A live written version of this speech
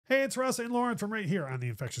Hey, it's Russ and Lauren from right here on the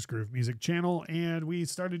Infectious Groove Music channel. And we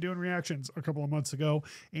started doing reactions a couple of months ago,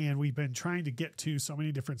 and we've been trying to get to so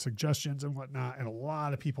many different suggestions and whatnot. And a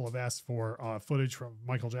lot of people have asked for footage from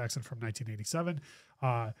Michael Jackson from 1987.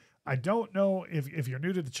 I don't know if you're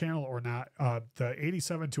new to the channel or not. The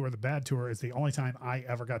 87 tour, the Bad Tour, is the only time I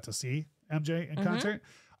ever got to see MJ in concert.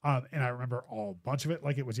 And I remember a bunch of it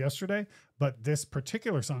like it was yesterday. But this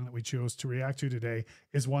particular song that we chose to react to today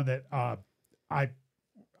is one that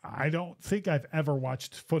I don't think I've ever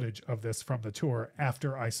watched footage of this from the tour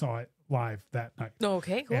after I saw it live that night.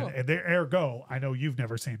 Okay, cool. And there, ergo, I know you've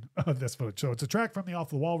never seen this footage. So it's a track from the Off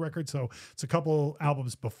the Wall record. So it's a couple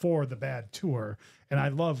albums before the Bad Tour. And I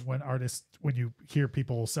love when artists, when you hear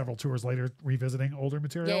people several tours later revisiting older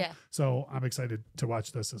material. Yeah. So I'm excited to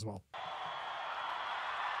watch this as well.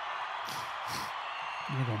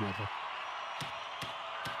 There you go, Michael.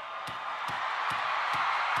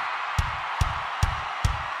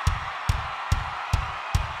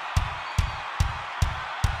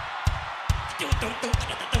 I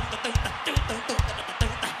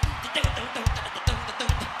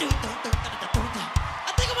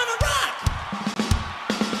think I'm gonna rock.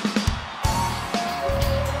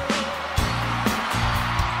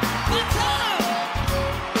 My time.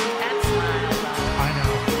 That smile, though. I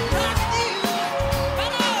know. Rocking you.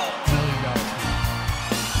 Hello. $1 million.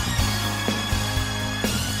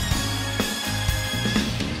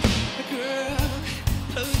 Girl,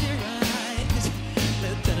 close your eyes.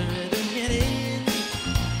 Let that rhythm get in.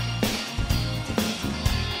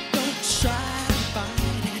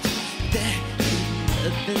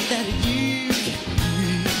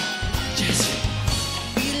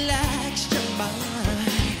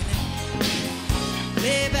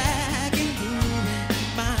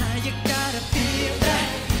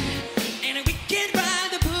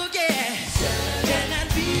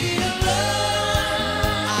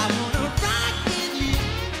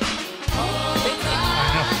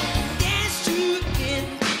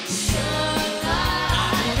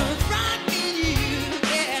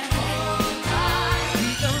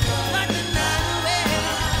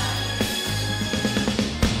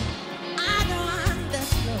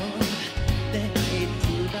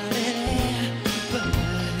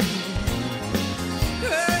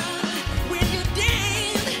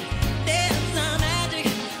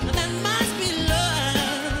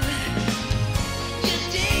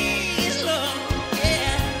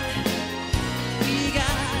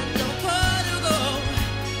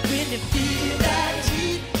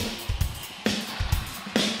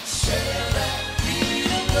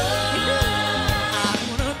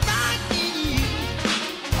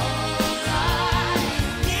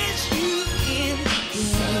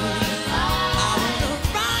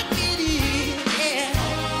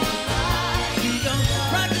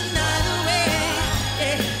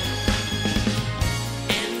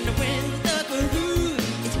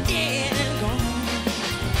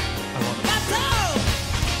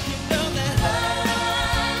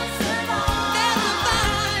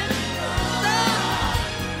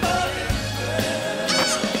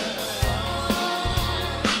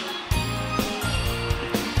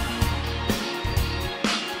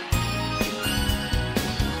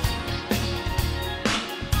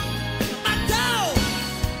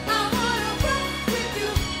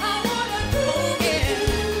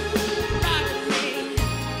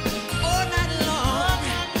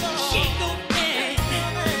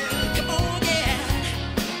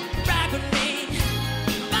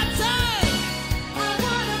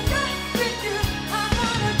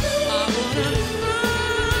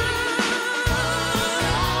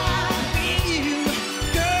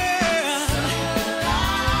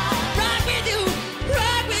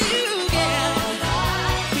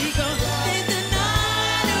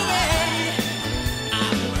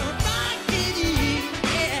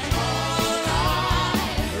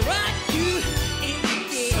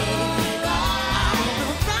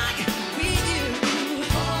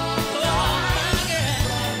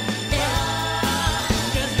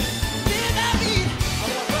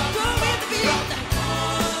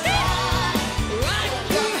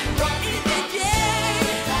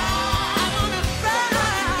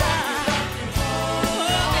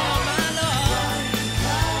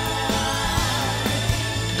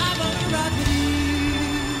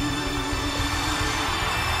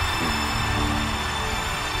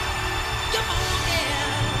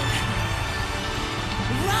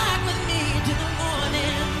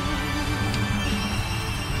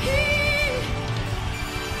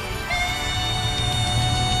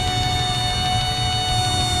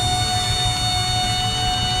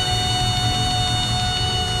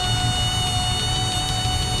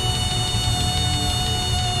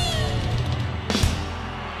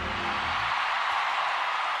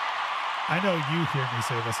 I know you hear me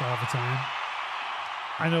say this all the time.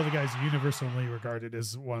 I know the guy's universally regarded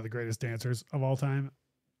as one of the greatest dancers of all time.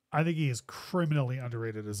 I think he is criminally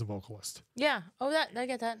underrated as a vocalist. Yeah. Oh, that I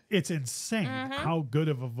get that. It's insane how good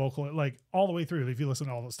of a vocal, like all the way through. If you listen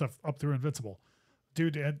to all the stuff up through Invincible,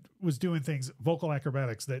 dude was doing things, vocal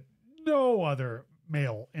acrobatics that no other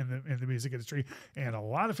male in the music industry and a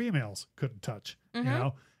lot of females couldn't touch. You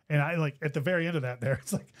know, and I like at the very end of that, there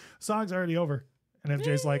it's like song's already over, and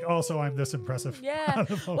MJ's like, also I'm this impressive. Yeah.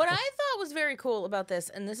 What I thought was very cool about this,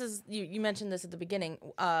 and this is you mentioned this at the beginning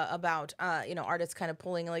about artists kind of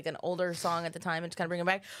pulling like an older song at the time and just kind of bring it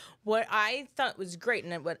back. What I thought was great,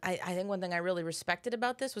 and what I think one thing I really respected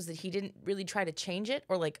about this was that he didn't really try to change it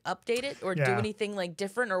or like update it or do anything like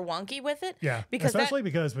different or wonky with it. Yeah, because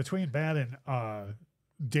because between Bad and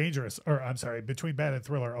Dangerous, or I'm sorry, between Bad and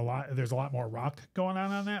Thriller, there's a lot more rock going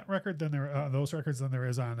on that record than those records than there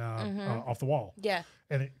is on Off the Wall. Yeah,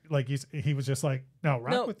 and he was just like, no,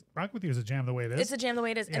 rock with you is a jam the way it is. It's a jam the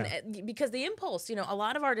way it is, and because the impulse, a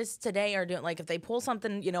lot of artists today are doing like if they pull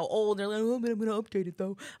something old, they're like, oh, but I'm gonna update it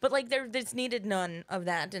though. But like there's needed none of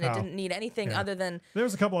that, and it didn't need anything other than there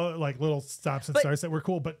was a couple of like little stops and starts that were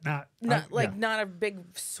cool, but not a big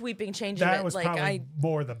sweeping change. That of it. was like probably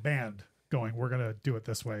more the band going, we're going to do it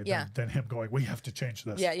this way than him going, we have to change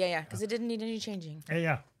this. Yeah. Because it didn't need any changing.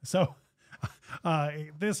 Yeah. So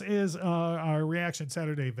this is our Reaction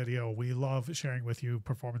Saturday video. We love sharing with you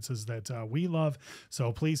performances that we love.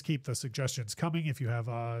 So please keep the suggestions coming. If you have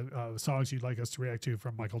songs you'd like us to react to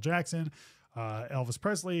from Michael Jackson, Elvis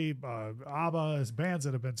Presley, ABBA, bands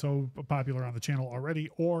that have been so popular on the channel already,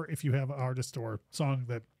 or if you have an artist or song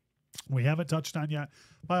that we haven't touched on yet,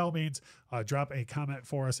 by all means, drop a comment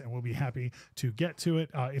for us and we'll be happy to get to it.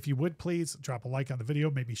 If you would, please drop a like on the video.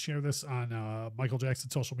 Maybe share this on Michael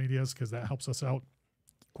Jackson's social medias because that helps us out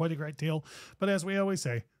quite a great deal. But as we always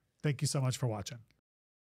say, thank you so much for watching.